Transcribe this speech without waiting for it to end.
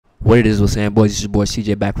What it is, what's saying, boys? It's your boy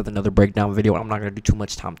CJ back with another breakdown video. I'm not gonna do too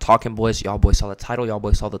much time talking, boys. Y'all boys saw the title, y'all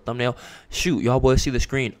boys saw the thumbnail. Shoot, y'all boys see the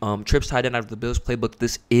screen. Trips tight end out of the Bills playbook.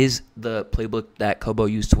 This is the playbook that Cobo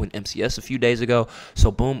used to win MCS a few days ago.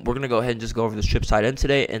 So boom, we're gonna go ahead and just go over this trips tight end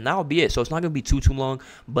today, and that'll be it. So it's not gonna be too long,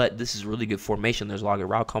 but this is really good formation. There's a lot of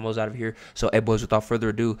route combos out of here. So hey boys, without further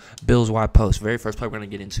ado, Bills wide post. Very first play we're gonna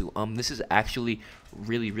get into. This is actually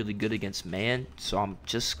really good against man. So I'm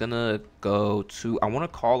just gonna go to, I want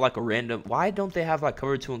to call like a random, why don't they have like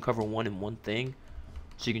cover 2 and cover 1 in one thing?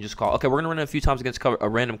 So you can just call, okay, we're gonna run it a few times against a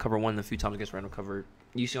random cover 1 and a few times against random cover.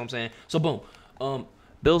 You see what I'm saying? So boom,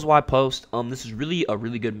 Bills wide post. This is really a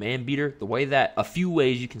really good man beater. The way that, a few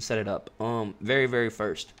ways you can set it up. Very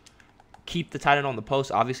first, keep the tight end on the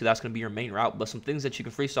post. Obviously that's going to be your main route, but some things that you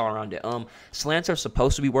can freestyle around it. Slants are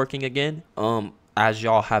supposed to be working again. As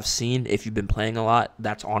y'all have seen, if you've been playing a lot,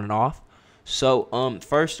 that's on and off. So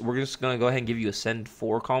first we're just going to go ahead and give you a send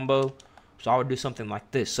 4 combo. So I would do something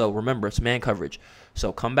like this. So remember, it's man coverage.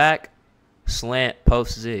 So come back, slant,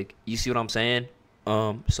 post, zig. You see what I'm saying?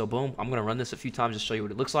 So boom, I'm going to run this a few times to show you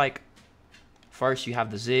what it looks like. First you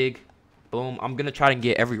have the zig. Boom, I'm going to try to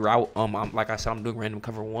get every route. Like I said, I'm doing random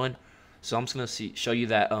cover 1. So I'm just going to show you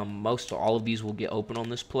that most or all of these will get open on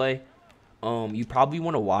this play. You probably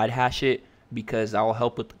want to wide hash it because that will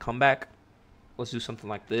help with the comeback. Let's do something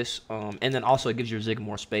like this. And then also it gives your zig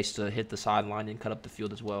more space to hit the sideline and cut up the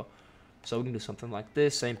field as well. So we can do something like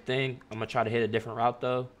this. Same thing. I'm going to try to hit a different route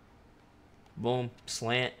though. Boom.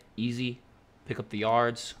 Slant. Easy. Pick up the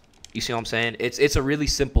yards. You see what I'm saying? It's a really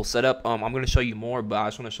simple setup. I'm going to show you more, but I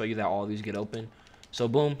just want to show you that all of these get open. So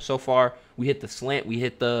boom, so far we hit the slant, we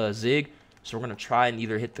hit the zig. So we're going to try and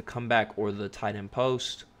either hit the comeback or the tight end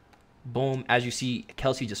post. Boom, as you see,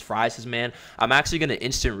 Kelsey just fries his man. I'm actually going to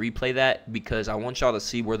instant replay that because I want y'all to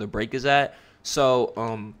see where the break is at.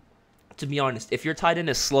 So to be honest, if your tight end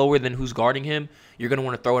is slower than who's guarding him, you're going to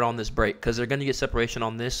want to throw it on this break because they're going to get separation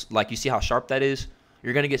on this. Like you see how sharp that is?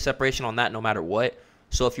 You're going to get separation on that no matter what.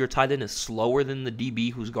 So if your tight end is slower than the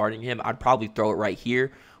DB who's guarding him, I'd probably throw it right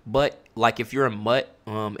here. But like if you're a Mut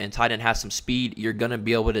and tight end has some speed, you're going to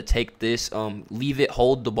be able to take this, leave it,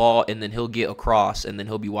 hold the ball, and then he'll get across, and then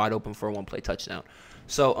he'll be wide open for a one-play touchdown.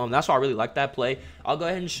 So that's why I really like that play. I'll go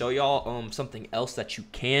ahead and show y'all something else that you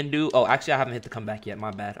can do. Oh, actually, I haven't hit the comeback yet. My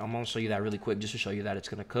bad. I'm going to show you that really quick just to show you that it's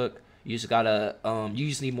going to cook. You just got to you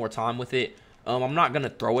just need more time with it. I'm not going to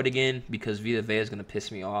throw it again because Vita Vea is going to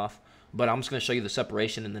piss me off. But I'm just going to show you the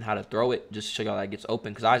separation and then how to throw it just to show y'all that it gets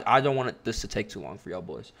open because I don't want this to take too long for y'all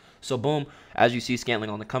boys. So, boom, as you see Scantling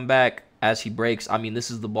on the comeback, as he breaks, I mean,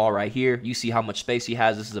 this is the ball right here. You see how much space he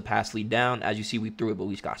has. This is a pass lead down. As you see, we threw it, but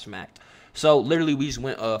we just got smacked. So, literally, we just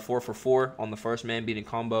went 4 for 4 on the first man beating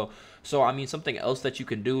combo. So, I mean, something else that you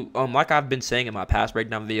can do, like I've been saying in my past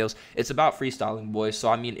breakdown videos, it's about freestyling, boys. So,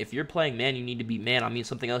 I mean, if you're playing man, you need to beat man. I mean,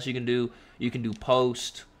 something else you can do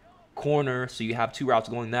post, corner, so you have 2 routes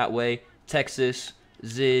going that way, Texas,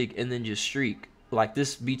 zig, and then just streak. Like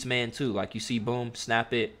this beats man too. Like you see, boom,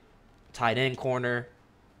 snap it, tight end corner.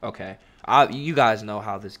 Okay, you guys know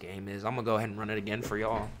how this game is. I'm gonna go ahead and run it again for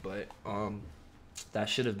y'all, but that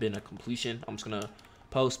should have been a completion. I'm just gonna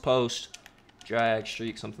post, drag,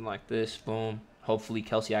 streak, something like this. Boom. Hopefully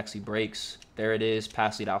Kelsey actually breaks. There it is.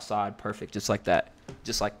 Pass lead outside. Perfect. Just like that.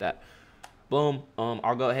 Just like that. Boom.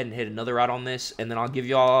 I'll go ahead and hit another route on this, and then I'll give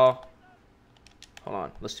y'all. Hold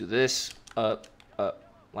on. Let's do this. Up,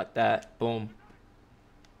 like that. Boom.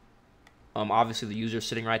 Obviously the user's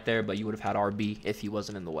sitting right there, but you would have had RB if he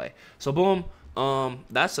wasn't in the way. So boom.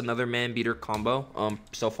 That's another man beater combo.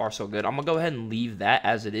 So far so good. I'm gonna go ahead and leave that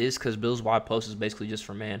as it is because Bills wide post is basically just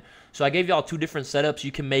for man. So I gave y'all 2 different setups.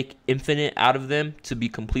 You can make infinite out of them, to be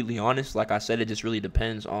completely honest. Like I said, it just really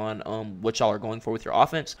depends on what y'all are going for with your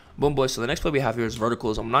offense. Boom, boys. So the next play we have here is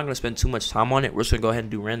verticals. I'm not gonna spend too much time on it. We're just gonna go ahead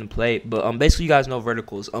and do random play. But basically you guys know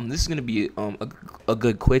verticals. This is gonna be a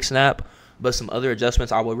good quick snap. But some other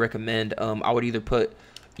adjustments I would recommend. I would either put,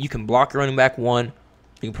 you can block your running back 1.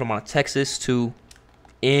 You can put him on a Texas 2,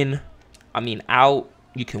 out.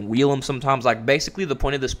 You can wheel him sometimes. Like, basically, the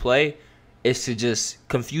point of this play is to just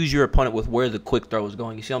confuse your opponent with where the quick throw is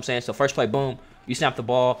going. You see what I'm saying? So, first play, boom. You snap the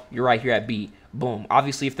ball. You're right here at B. Boom.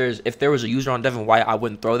 Obviously, if there was a user on Devin White, I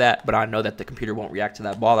wouldn't throw that. But I know that the computer won't react to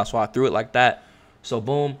that ball. That's why I threw it like that. So,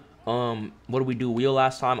 boom. What did we do? Wheel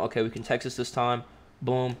last time. Okay, we can Texas this time.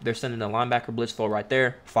 Boom. They're sending a linebacker blitz throw right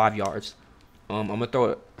there. 5 yards. I'm going to throw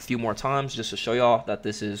it a few more times just to show y'all that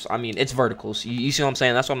this is, it's verticals. You see what I'm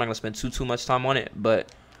saying? That's why I'm not going to spend too much time on it. But,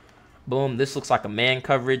 boom, this looks like a man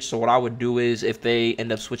coverage. So what I would do is if they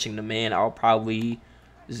end up switching to man, I'll probably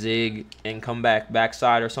zig and come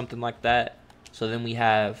backside or something like that. So then we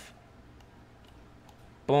have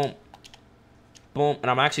boom, boom.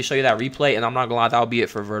 And I'm actually show you that replay, and I'm not gonna lie, that'll be it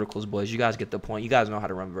for verticals, boys. You guys get the point. You guys know how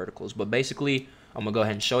to run verticals. But basically, I'm gonna go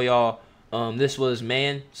ahead and show y'all. This was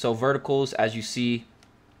man. So verticals, as you see,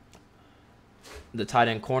 the tight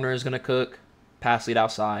end corner is gonna cook, pass lead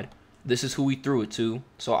outside. This is who we threw it to.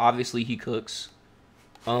 So obviously he cooks.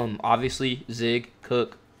 Obviously zig,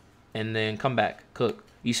 cook, and then come back, cook.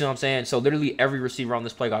 You see what I'm saying? So literally every receiver on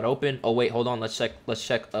this play got open. Oh wait, hold on. Let's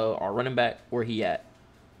check our running back. Where he at?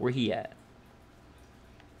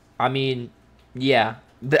 I mean, yeah.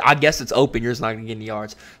 I guess it's open. You're just not gonna get any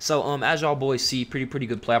yards. So as y'all boys see, pretty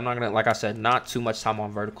good play. I'm not gonna, like I said, not too much time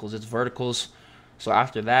on verticals. It's verticals. So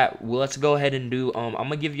after that, let's go ahead and do. I'm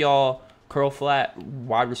gonna give y'all curl flat,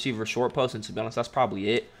 wide receiver, short post, and to be honest, that's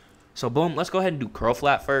probably it. So boom, let's go ahead and do curl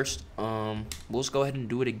flat first. We'll just go ahead and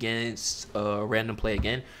do it against a random play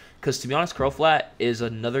again, because to be honest, curl flat is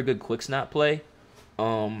another good quick snap play.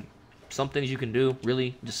 Some things you can do,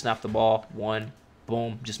 really, just snap the ball, one,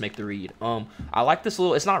 boom, just make the read. I like this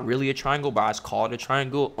little, it's not really a triangle, but I just call it a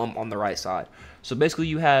triangle on the right side. So basically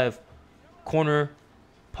you have corner,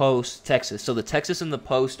 post, Texas. So the Texas and the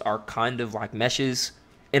post are kind of like meshes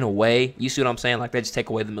in a way. You see what I'm saying? Like they just take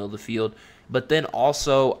away the middle of the field. But then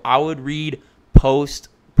also I would read post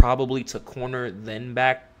probably to corner, then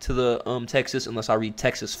back to the Texas, unless I read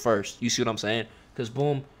Texas first. You see what I'm saying? Because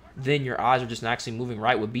boom, then your eyes are just actually moving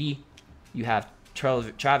right with B. You have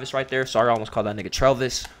Travis right there. Sorry, I almost called that nigga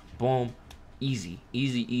Travis. Boom. Easy.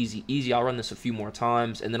 I'll run this a few more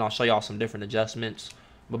times, and then I'll show y'all some different adjustments.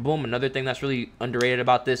 But boom, another thing that's really underrated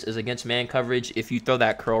about this is against man coverage. If you throw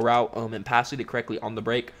that curl route and pass it correctly on the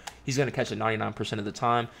break, he's going to catch it 99% of the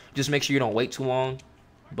time. Just make sure you don't wait too long.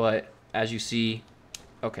 But as you see,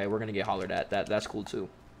 okay, we're going to get hollered at. That's cool too.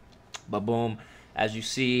 But boom, as you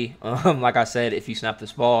see, like I said, if you snap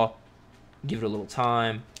this ball, give it a little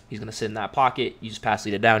time, he's going to sit in that pocket. You just pass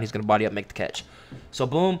it down. He's going to body up, make the catch. So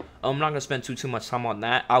boom, I'm not going to spend too much time on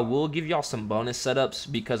that. I will give y'all some bonus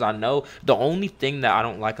setups, because I know the only thing that I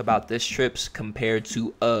don't like about this trips compared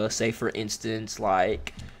to, say for instance,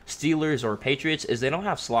 like Steelers or Patriots, is they don't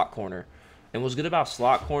have slot corner. And what's good about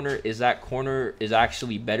slot corner is that corner is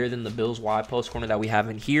actually better than the Bills wide post corner that we have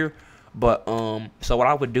in here. But so what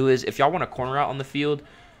I would do is, if y'all want a corner out on the field,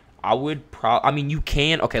 I would I mean, you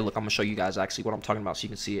can. Okay, look, I'm gonna show you guys actually what I'm talking about so you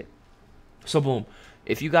can see it. So boom,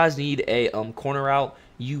 if you guys need a corner out,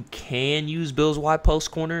 you can use Bills wide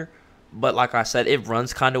post corner. But like I said, it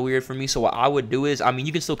runs kind of weird for me. So what I would do is, I mean,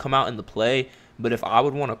 you can still come out in the play, but if I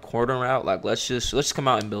would want a corner route, like let's just come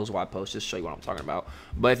out in Bills wide post, just show you what I'm talking about.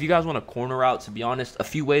 But if you guys want a corner route, to be honest, a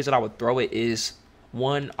few ways that I would throw it is,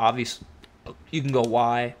 one, obviously, you can go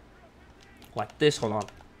Y like this. Hold on.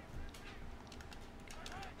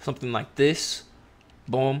 Something like this.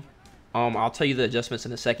 Boom. I'll tell you the adjustments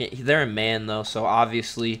in a second. They're in man though, so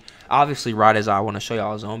obviously right as I want to show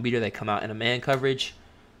y'all a zone beater, they come out in a man coverage.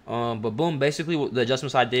 But boom, basically what the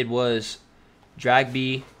adjustments I did was drag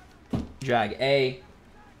B, drag A,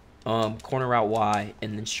 corner route Y,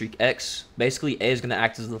 and then streak X. Basically A is gonna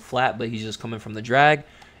act as the flat, but he's just coming from the drag.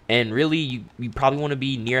 And really, you probably want to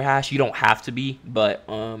be near hash. You don't have to be, but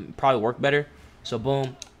probably work better. So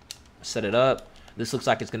boom, set it up. This looks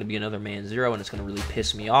like it's going to be another man zero, and it's going to really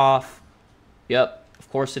piss me off. Yep, of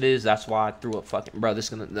course it is. That's why I threw a fucking... Bro, this is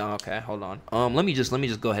going to... No, okay, hold on. Let me just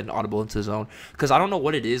go ahead and audible into the zone, because I don't know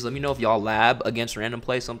what it is. Let me know if y'all lab against random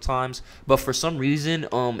play sometimes. But for some reason,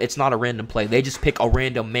 it's not a random play. They just pick a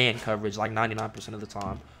random man coverage like 99% of the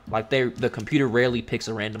time. Like, the computer rarely picks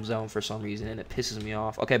a random zone for some reason, and it pisses me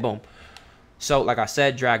off. Okay, boom. So, like I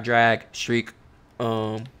said, drag, streak,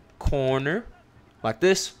 corner, like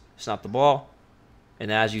this. Snap the ball.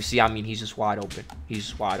 And as you see, I mean, he's just wide open.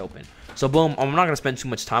 So, boom, I'm not going to spend too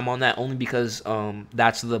much time on that, only because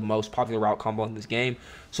that's the most popular route combo in this game.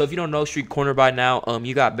 So, if you don't know streak corner by now,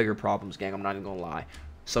 you got bigger problems, gang. I'm not even going to lie.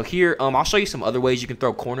 So, here, I'll show you some other ways you can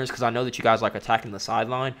throw corners, because I know that you guys like attacking the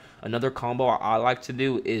sideline. Another combo I like to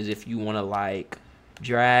do is if you want to, like,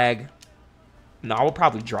 drag. No, I will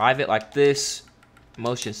probably drive it like this.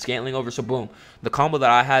 Motion Scantling over. So, boom. The combo that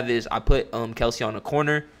I have is I put Kelsey on a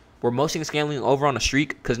corner. We're motion Scantling over on a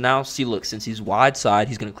streak, because now, see, look, since he's wide side,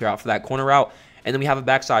 he's going to clear out for that corner route. And then we have a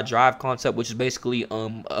backside drive concept, which is basically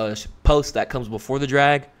a post that comes before the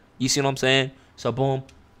drag. You see what I'm saying? So, boom,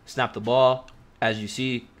 snap the ball. As you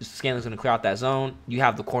see, Scanling's going to clear out that zone. You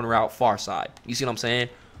have the corner route far side. You see what I'm saying?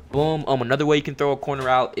 Boom. Another way you can throw a corner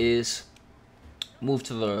route is move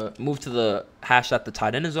to the hash that the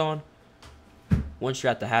tight end is on. Once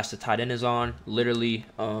you're at the hash the tight end is on, literally,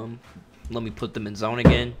 let me put them in zone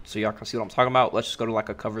again so y'all can see what I'm talking about. Let's just go to like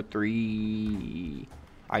a cover 3,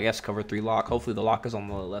 I guess cover 3 lock. Hopefully the lock is on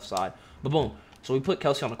the left side. But boom, So we put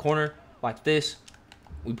Kelsey on the corner like this.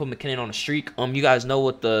 We put McKinnon on a streak. You guys know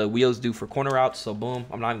what the wheels do for corner routes, so boom.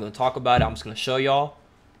 I'm not even gonna talk about it. I'm just gonna show y'all.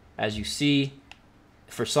 As you see,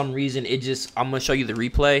 for some reason, I'm gonna show you the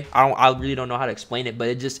replay. I really don't know how to explain it, but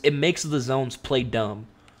it makes the zones play dumb.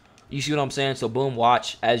 You see what I'm saying? So boom,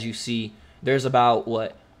 watch. As you see, there's about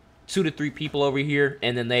what 2 to 3 people over here,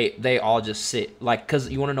 and then they all just sit. Like, cause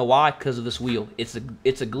you wanna know why? Cause of this wheel. It's a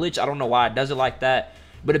glitch. I don't know why it does it like that.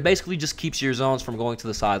 But it basically just keeps your zones from going to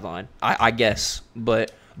the sideline, I guess.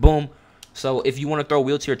 But boom. So if you want to throw a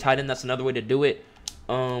wheel to your tight end, that's another way to do it.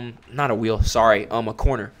 Not a wheel, sorry, a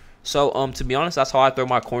corner. So to be honest, that's how I throw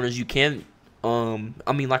my corners. You can,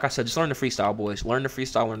 I mean, like I said, just learn the freestyle, boys. Learn the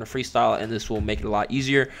freestyle, and this will make it a lot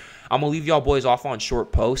easier. I'm gonna leave y'all boys off on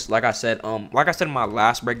short posts. Like I said in my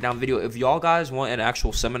last breakdown video, if y'all guys want an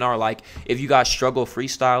actual seminar, like if you guys struggle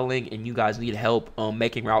freestyling and you guys need help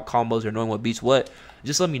making route combos or knowing what beats what,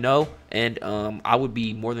 just let me know, and I would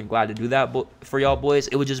be more than glad to do that for y'all boys.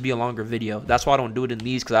 It would just be a longer video. That's why I don't do it in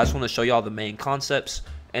these, because I just want to show y'all the main concepts,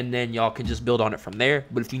 and then y'all can just build on it from there.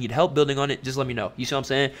 But if you need help building on it, just let me know. You see what I'm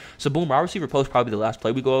saying? So boom, wide receiver post, probably the last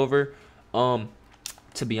play we go over.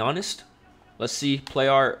 To be honest, let's see, play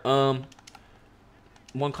art.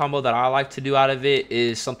 One combo that I like to do out of it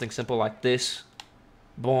is something simple like this.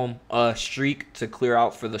 Boom, streak to clear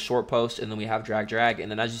out for the short post, and then we have drag, and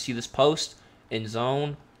then as you see this post in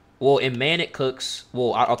zone, well, in man it cooks.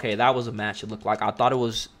 Well, okay, that was a match. It looked like I thought it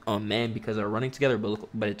was man because they're running together,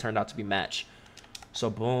 but it turned out to be match. So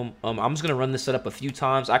boom, I'm just gonna run this setup a few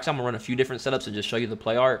times. Actually, I'm gonna run a few different setups and just show you the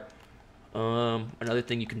play art. Another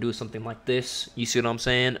thing you can do is something like this. You see what I'm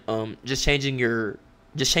saying? Just changing your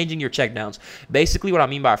check downs. Basically, what I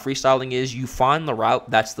mean by freestyling is you find the route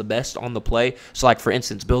that's the best on the play. So like for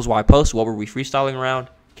instance, Bills wide post, what were we freestyling around?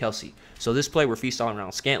 Kelsey. So this play we're freestyling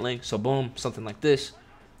around Scantling. So boom, something like this.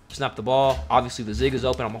 Snap the ball. Obviously the zig is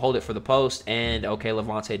open. I'm gonna hold it for the post, and okay,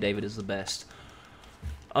 Levante David is the best.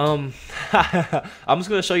 I'm just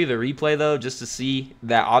gonna show you the replay though, just to see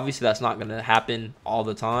that obviously that's not gonna happen all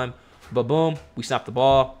the time. But boom, we snap the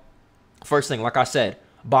ball. First thing, like I said,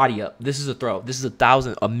 body up. This is a throw. This is a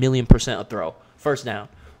 1,000,000% a throw. First down.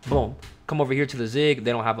 Boom. Come over here to the zig.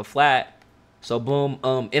 They don't have a flat. So boom.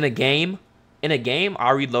 In a game,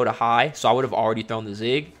 I reload a high, so I would have already thrown the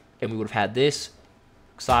zig, and we would have had this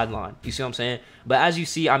sideline. You see what I'm saying? But as you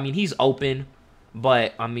see, I mean, he's open,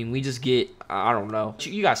 but I mean, we just get, I don't know.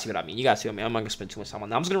 You guys see what I mean. I'm not gonna spend too much time on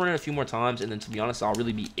that. I'm just gonna run it a few more times, and then to be honest, I'll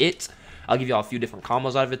really be it. I'll give y'all a few different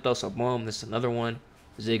combos out of it though. So boom, this is another one.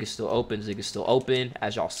 Zig is still open.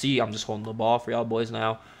 As y'all see, I'm just holding the ball for y'all boys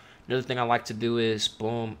now. Another thing I like to do is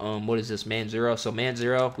boom, what is this, man zero? So man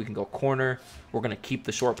zero, we can go corner. We're gonna keep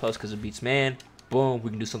the short post because it beats man. Boom,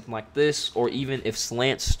 we can do something like this, or even if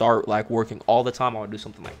slants start like working all the time, I would do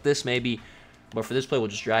something like this maybe. But for this play, we'll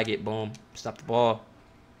just drag it. Boom, stop the ball,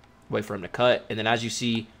 wait for him to cut, and then as you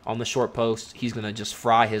see on the short post, he's gonna just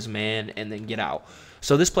fry his man and then get out.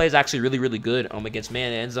 So this play is actually really, really good against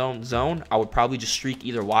man and zone. I would probably just streak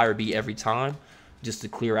either Y or B every time just to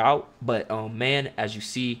clear out. But man, as you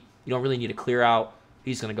see, you don't really need to clear out.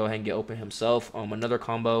 He's going to go ahead and get open himself. Another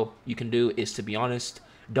combo you can do is, to be honest,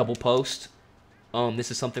 double post. This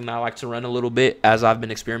is something that I like to run a little bit as I've been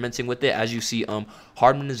experimenting with it. As you see,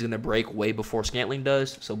 Hardman is going to break way before Scantling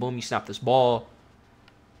does. So boom, you snap this ball.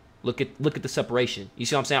 Look at the separation. You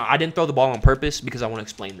see what I'm saying? I didn't throw the ball on purpose because I want to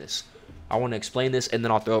explain this. And then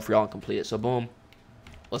I'll throw it for y'all and complete it. So boom,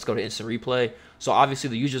 let's go to instant replay. So obviously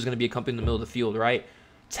the user is going to be a company in the middle of the field, right?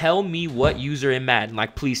 Tell me what user in Madden,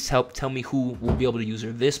 like please tell me who will be able to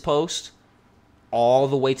user this post all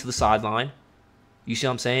the way to the sideline. You see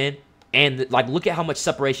what I'm saying? And like, look at how much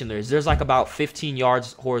separation there is. There's like about 15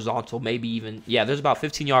 yards horizontal, maybe even, yeah, there's about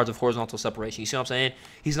 15 yards of horizontal separation. You see what I'm saying?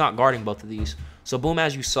 He's not guarding both of these. So boom,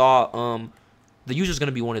 as you saw, the user's going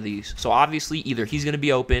to be one of these. So obviously either he's going to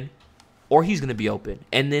be open or he's going to be open.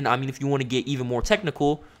 And then, I mean, if you want to get even more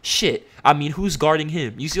technical, shit, I mean, who's guarding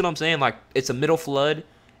him? You see what I'm saying? Like, it's a middle flood,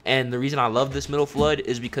 and the reason I love this middle flood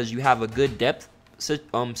is because you have a good depth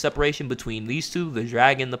separation between these two, the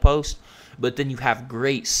drag and the post, but then you have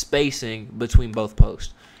great spacing between both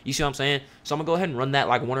posts. You see what I'm saying? So I'm going to go ahead and run that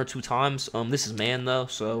like 1 or 2 times. This is man, though,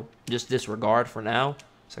 so just disregard for now.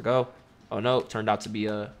 So go. Oh, no, turned out to be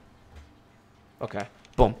a... Okay,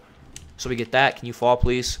 boom. So we get that. Can you fall,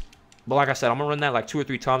 please? But like I said, I'm going to run that like 2 or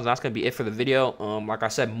 3 times, and that's going to be it for the video. Like I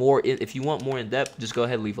said, if you want more in depth, just go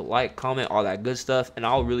ahead and leave a like, comment, all that good stuff, and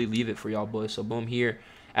I'll really leave it for y'all boys. So boom, here,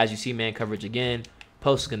 as you see, man coverage again.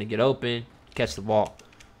 Post is going to get open, catch the ball.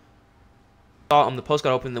 The post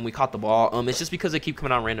got open, then we caught the ball. It's just because they keep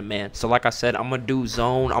coming out random man. So like I said, I'm going to do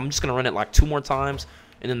zone. I'm just going to run it like 2 more times.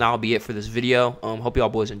 And then that'll be it for this video. Hope y'all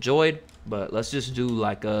boys enjoyed. But let's just do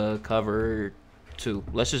like a cover 2.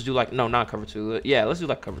 Let's just do like, no, not cover 2. Yeah, let's do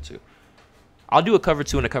like cover 2. I'll do a cover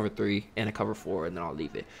 2 and a cover 3 and a cover 4, and then I'll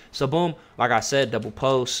leave it. So boom, like I said, double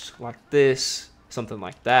post like this, something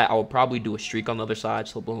like that. I will probably do a streak on the other side.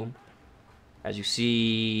 So boom, as you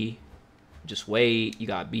see, just wait. You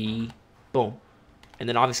got B, boom. And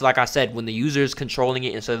then obviously, like I said, when the user is controlling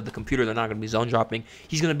it instead of the computer, they're not going to be zone dropping.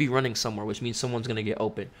 He's going to be running somewhere, which means someone's going to get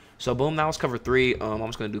open. So boom, that was cover 3. I'm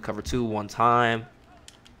just going to do cover 2 one time.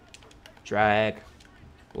 Drag,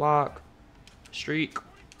 block, streak,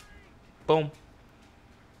 boom,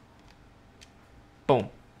 boom.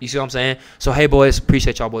 You see what I'm saying? So, hey, boys,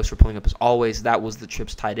 appreciate y'all boys for pulling up as always. That was the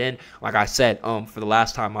trips tight end. Like I said, for the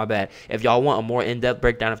last time, my bad. If y'all want a more in-depth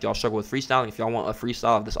breakdown, if y'all struggle with freestyling, if y'all want a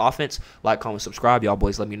freestyle of this offense, like, comment, subscribe. Y'all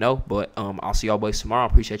boys let me know. But I'll see y'all boys tomorrow.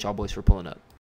 Appreciate y'all boys for pulling up.